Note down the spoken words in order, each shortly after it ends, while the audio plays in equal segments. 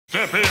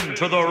Step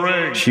into the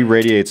ring. She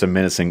radiates a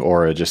menacing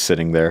aura just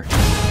sitting there.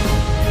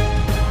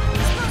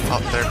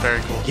 Oh, they're very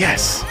cool.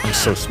 Yes! I'm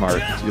so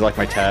smart. You like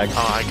my tag?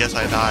 Oh, I guess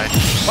I died.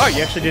 Oh,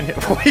 you actually didn't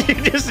hit.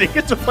 You just didn't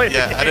get to play the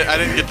game. I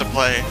didn't get to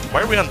play.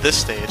 Why are we on this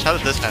stage? How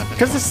did this happen?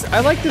 Because I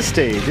like this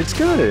stage. It's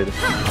good.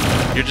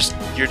 You're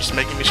just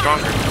making me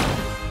stronger.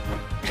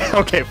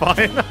 Okay,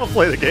 fine. I'll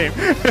play the game.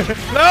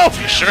 No!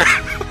 Are you sure?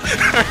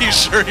 Are you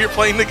sure you're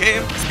playing the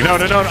game? No.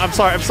 I'm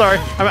sorry.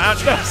 I'm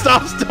out. No,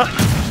 stop.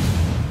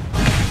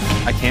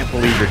 I can't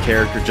believe your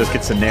character just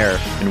gets in there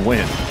and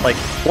win. Like,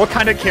 what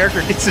kind of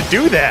character gets to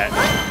do that?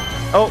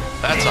 Oh.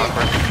 That's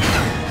awkward.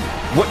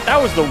 What?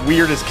 That was the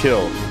weirdest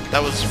kill.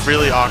 That was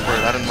really awkward.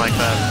 I didn't like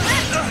that.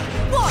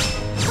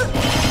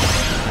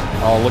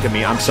 Oh, look at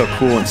me. I'm so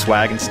cool and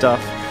swag and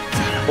stuff.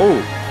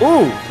 Ooh,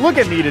 look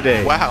at me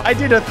today. Wow. I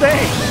did a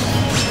thing.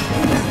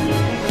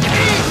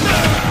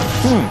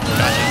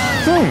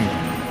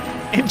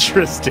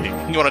 Interesting.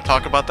 You want to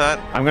talk about that?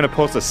 I'm going to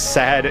post a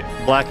sad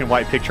black and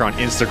white picture on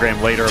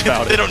Instagram later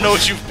about They don't know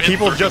what you've been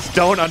People through. just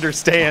don't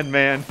understand,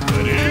 man.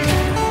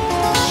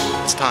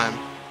 It's time.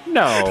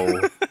 No.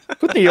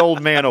 Put the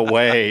old man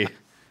away.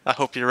 I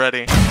hope you're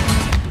ready.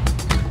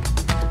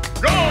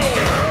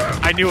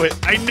 I knew it.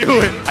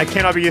 I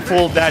cannot be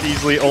fooled that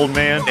easily, old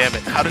man. Damn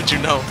it. How did you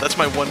know? That's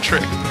my one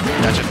trick.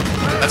 Gotcha.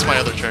 That's my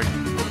other trick.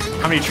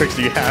 How many tricks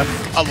do you have?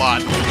 A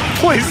lot.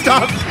 Please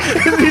stop.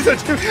 These are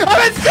two.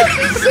 I'm at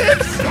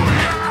 76.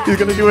 He's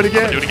going to do it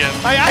again. Do it again.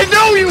 I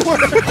know you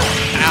were.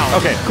 Ow.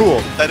 Okay,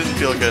 cool. That didn't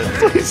feel good.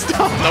 Please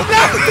stop. Nope.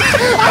 No.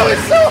 I was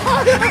so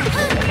hard.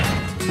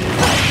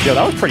 Yo,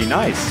 that was pretty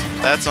nice.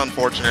 That's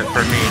unfortunate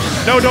for me.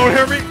 No, don't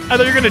hurt me. I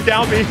thought you were going to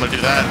down me. I'm gonna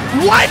do that.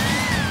 What?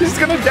 He's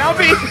going to down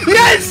me?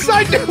 Yes,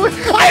 I knew it.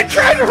 I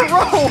tried to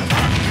roll.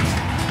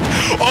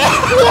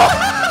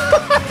 Oh.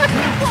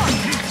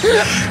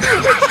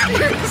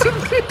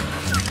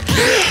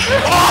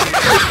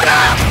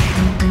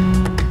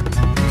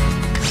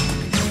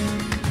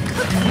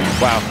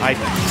 Wow,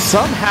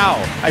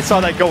 somehow I saw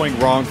that going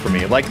wrong for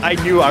me. Like, I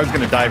knew I was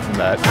gonna die from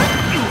that.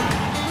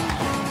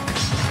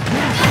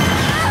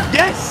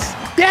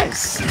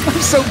 Yes!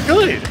 I'm so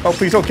good! Oh,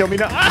 please don't kill me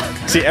now. Ah!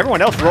 See,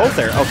 everyone else rolls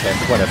there. Okay,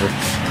 whatever.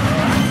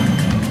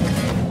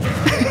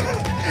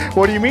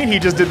 What do you mean he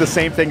just did the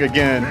same thing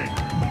again?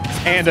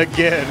 And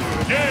again.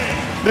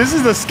 This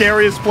is the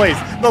scariest place.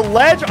 The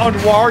ledge on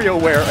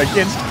WarioWare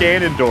against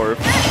Ganondorf.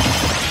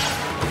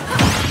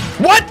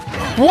 What?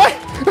 What?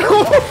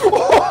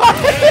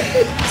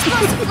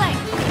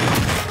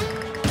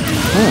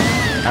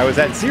 I was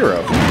at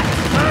 0.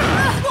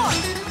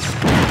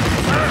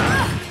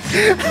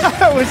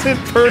 I was in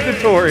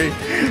purgatory.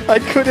 I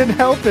couldn't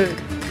help it.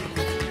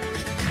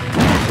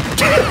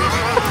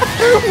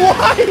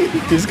 Why?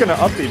 He's gonna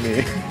up B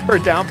me. Or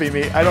down B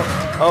me. I don't...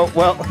 Oh,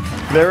 well,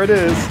 there it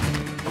is.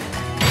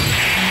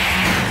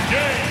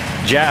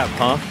 Jab,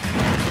 huh?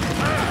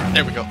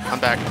 There we go. I'm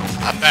back.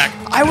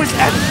 I was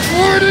at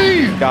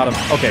 40! Got him.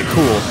 Okay,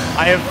 cool.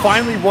 I have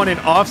finally won an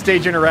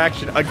offstage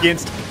interaction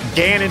against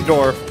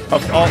Ganondorf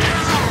of all...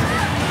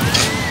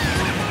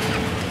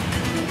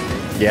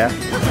 Yeah?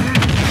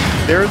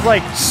 There's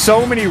like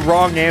so many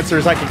wrong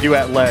answers I can do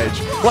at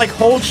ledge. Like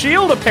hold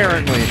shield,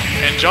 apparently.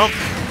 And jump.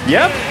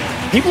 Yep.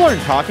 People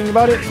aren't talking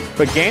about it,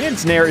 but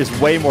Ganon's Nair is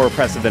way more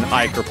oppressive than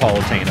Ike or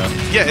Palutena.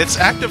 Yeah, it's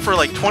active for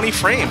like 20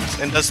 frames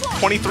and does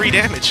 23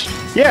 damage.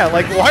 Yeah,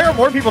 like why are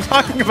more people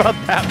talking about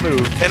that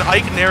move? And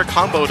Ike Nair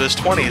combo does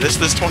 20. This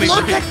 23.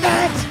 Look at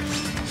that!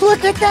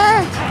 Look at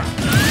that!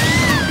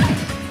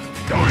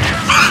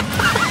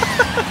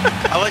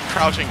 I like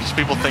crouching because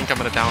people think I'm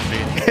gonna down B.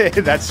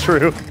 That's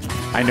true.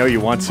 I know you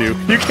want to.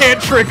 You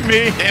can't trick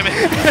me! Damn it.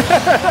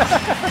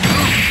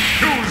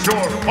 Choose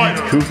your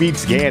fighter. Who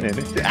beats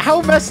Ganon?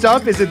 How messed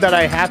up is it that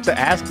I have to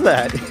ask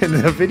that in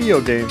a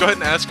video game? Go ahead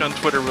and ask on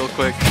Twitter real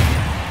quick.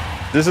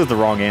 This is the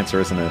wrong answer,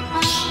 isn't it?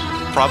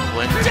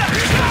 Probably.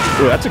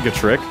 Ooh, that's a good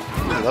trick.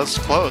 That was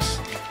close.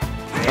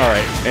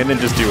 Alright, and then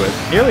just do it.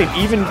 Nearly an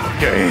even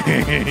game.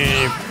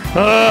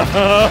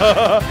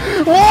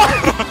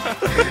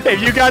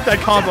 If you got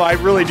that combo, I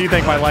really do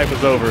think my life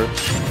was over.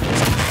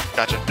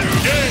 Gotcha.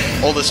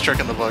 Oldest trick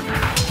in the book.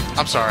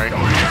 I'm sorry.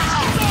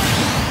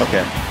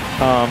 Okay.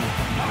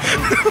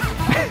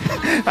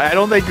 I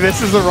don't think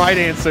this is the right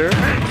answer.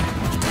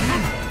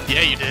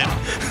 Yeah, you did.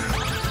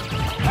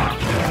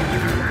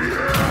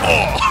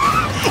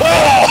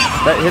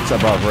 That hits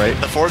above, right?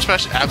 The forward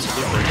smash?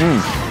 Absolutely.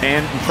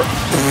 And...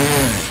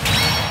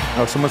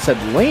 Oh, someone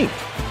said Link.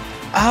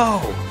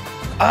 Oh,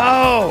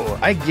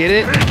 I get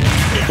it.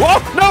 Whoa!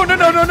 No!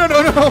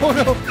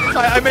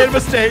 I made a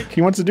mistake.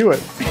 He wants to do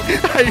it.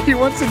 He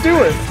wants to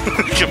do it.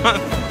 Come on.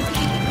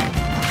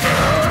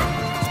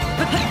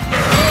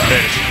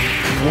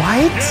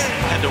 What?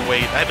 I had to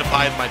wait. I had to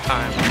bide my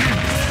time.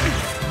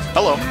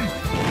 Hello.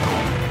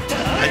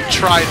 I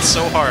tried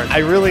so hard. I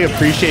really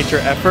appreciate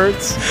your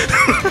efforts,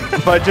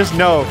 but just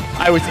know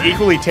I was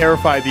equally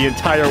terrified the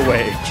entire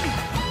way.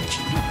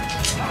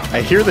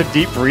 I hear the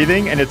deep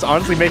breathing, and it's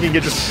honestly making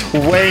it just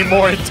way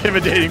more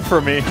intimidating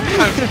for me.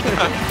 I'm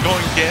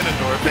going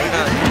Ganondorf.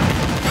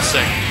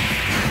 Sick.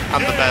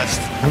 I'm the best.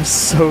 I'm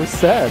so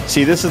sad.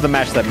 See, this is the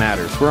match that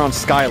matters. We're on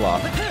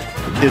Skylock.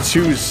 It's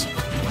whose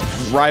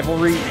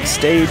rivalry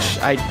stage?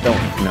 I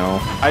don't know.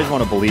 I just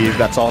want to believe,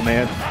 that's all,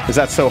 man. Is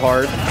that so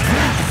hard?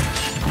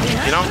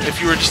 You know,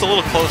 if you were just a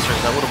little closer,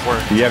 that would have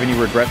worked. Do you have any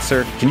regrets,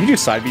 sir? Can you do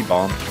side B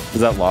bomb? Is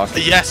that locked?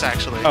 Yes,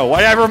 actually. Oh,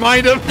 why did I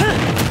remind him?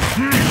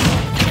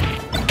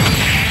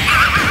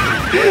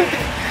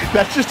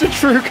 That's just a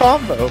true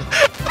combo.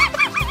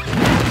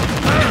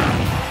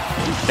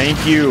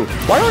 Thank you.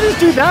 Why don't I just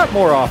do that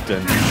more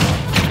often?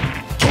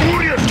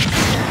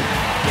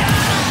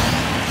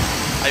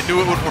 I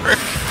knew it would work.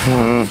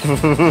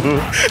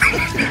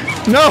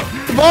 No!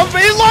 The bomb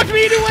it locked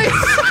me into it!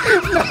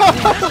 No!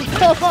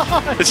 Come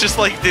on! It's just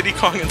like Diddy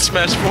Kong in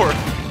Smash 4.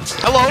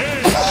 Hello?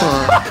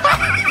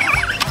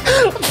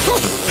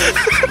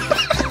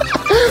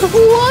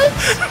 What?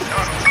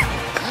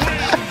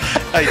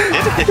 I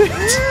did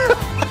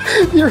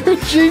it. You're a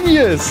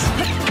genius!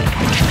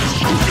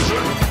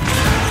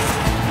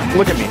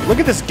 Look at me. Look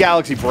at this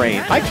galaxy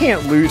brain. I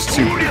can't lose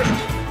to...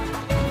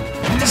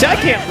 See, I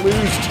can't lose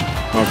to...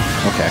 Oh,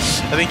 okay.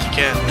 I think you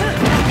can.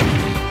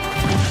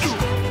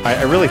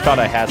 I really thought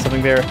I had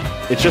something there.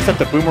 It's just that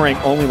the boomerang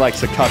only likes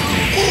to cut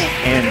me.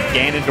 And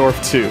Ganondorf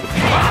too.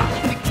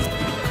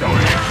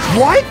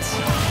 What?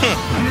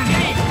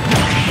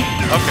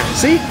 Okay.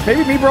 See?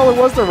 Maybe Me Brawler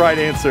was the right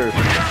answer.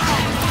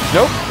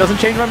 Nope. Doesn't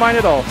change my mind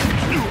at all.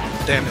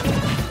 Damn it.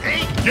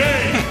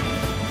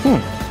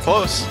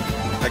 Close,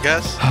 I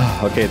guess.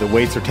 Okay, the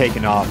weights are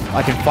taking off.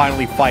 I can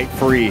finally fight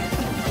free.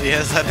 Yeah,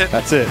 is that it?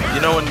 That's it.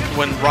 You know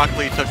when Rock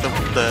Lee took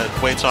the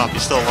weights off, he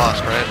still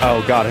lost, right?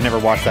 Oh god, I never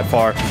watched that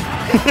far.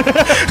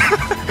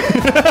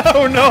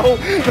 Oh no!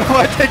 No,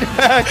 I take it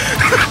back!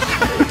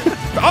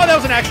 Oh, that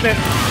was an accident!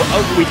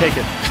 Oh, we take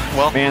it.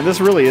 Well, man, this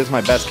really is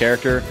my best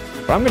character,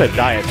 but I'm gonna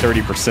die at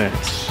 30%.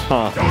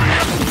 Huh.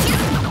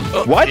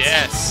 Oh, What?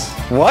 Yes.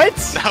 What?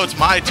 Now it's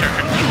my turn.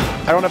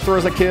 I don't have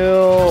throws that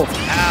kill.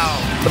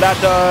 Ow. But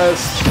that does.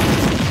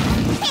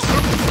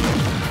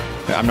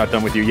 I'm not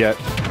done with you yet.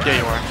 Yeah,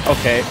 you are.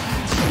 Okay.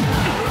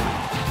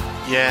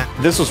 Yeah.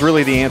 This was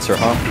really the answer,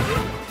 huh?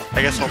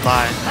 I guess I'll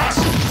die.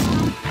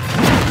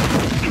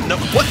 No.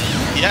 What?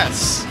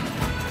 Yes.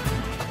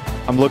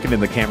 I'm looking in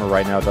the camera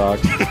right now, dog.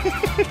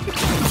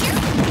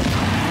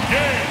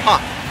 Huh.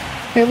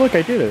 Hey, look,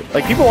 I did it.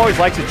 Like, people always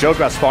like to joke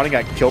about spawning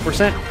at kill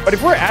percent, but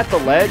if we're at the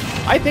ledge,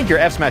 I think your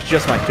F smash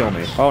just might kill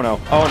me. Oh no.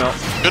 Oh no.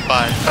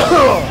 Goodbye.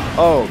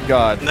 Oh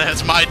god.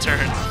 That's my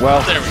turn.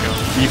 Well, there we go.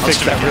 You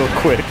fixed that real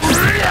quick.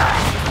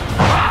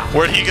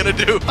 What are you gonna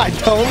do? I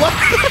don't like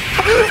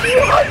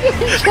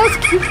it. Just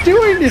keep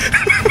doing it.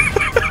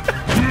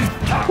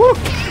 Whoa.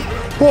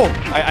 Whoa.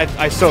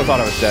 I so thought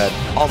I was dead.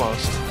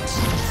 Almost.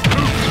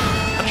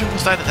 How'd you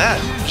almost die to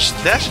that? Just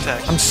dash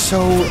attack. I'm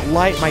so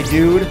light, my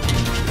dude.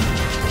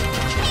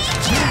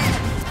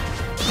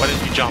 Why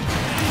didn't you jump?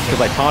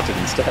 Because I taunted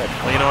instead.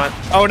 Well, you know what?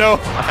 Oh no.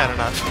 I've had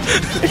enough.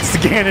 It's the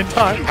Ganon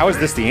time. How is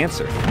this the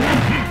answer?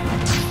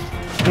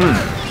 There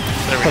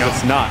we Because go.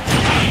 it's not.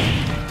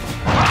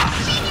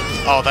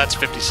 Oh, that's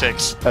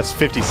 56. That's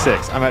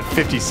 56. I'm at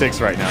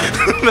 56 right now.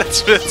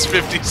 that's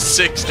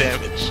 56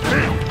 damage.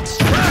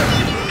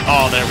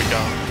 Oh, there we go.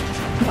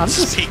 I'm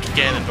just... Peak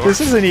Ganondorf. This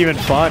isn't even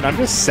fun. I'm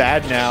just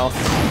sad now.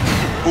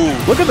 Ooh.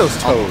 Look at those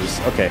toes.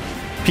 Okay.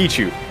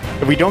 Pichu.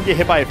 If we don't get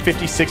hit by a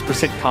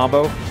 56%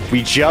 combo,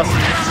 we just...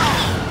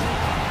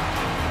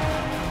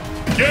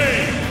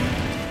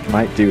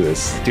 might do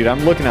this. Dude,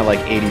 I'm looking at like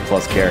 80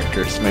 plus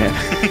characters, man.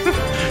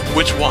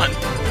 Which one?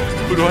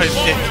 Who do I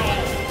pick?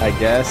 I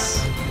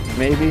guess.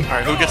 Maybe.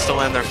 Alright, who gets to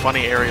land their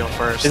funny aerial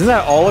first? Isn't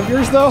that all of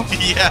yours, though?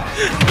 Yeah.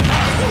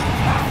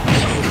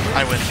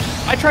 I win.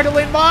 I tried to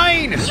land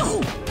mine!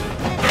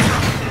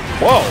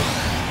 Whoa.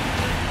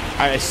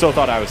 I still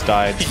thought I was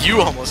died.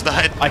 You almost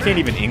died. I can't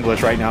even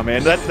English right now,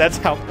 man. That's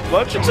how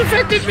much it's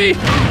affected me.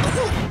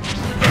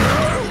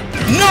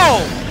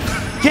 No!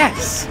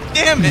 Yes!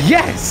 Damn it!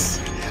 Yes!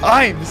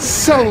 I'm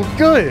so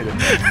good!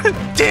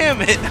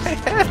 Damn it! I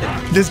had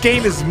it. This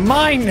game is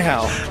mine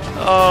now!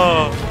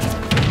 Oh.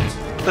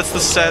 That's the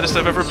saddest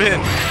I've ever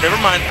been. Never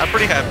mind, I'm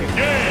pretty happy.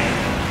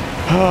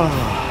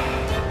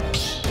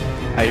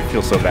 I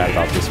feel so bad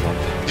about this one.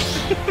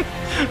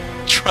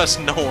 Trust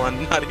no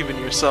one, not even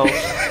yourself.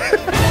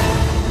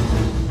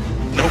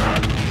 Nope.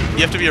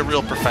 You have to be a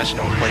real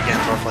professional to play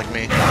Ganondorf like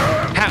me.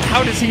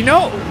 How does he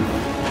know?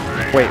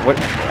 Wait, what?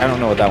 I don't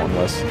know what that one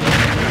was.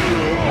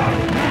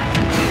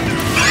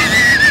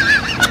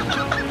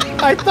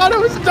 I thought I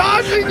was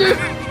dodging it!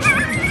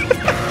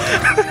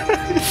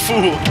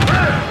 Fool.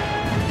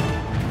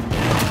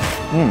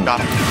 Got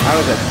him. I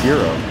was at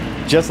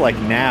 0. Just like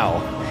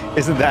now.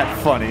 Isn't that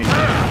funny?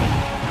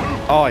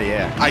 Oh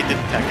yeah. I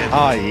didn't tech it.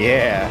 Oh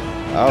yeah.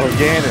 Oh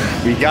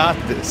Ganon, we got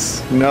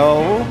this.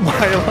 No,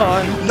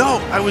 Milon.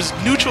 No, I was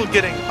neutral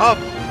getting up.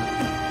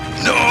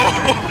 No!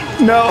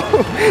 No,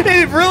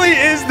 it really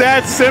is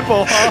that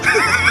simple, huh?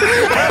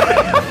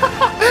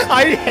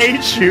 I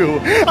hate you.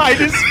 I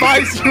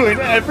despise you in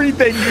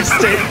everything you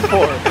stand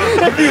for.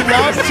 If you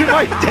lost to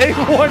my day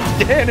one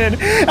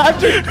Ganon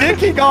after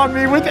dicking on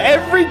me with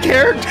every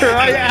character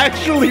I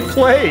actually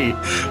play.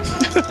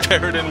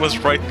 Paradin was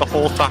right the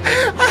whole time.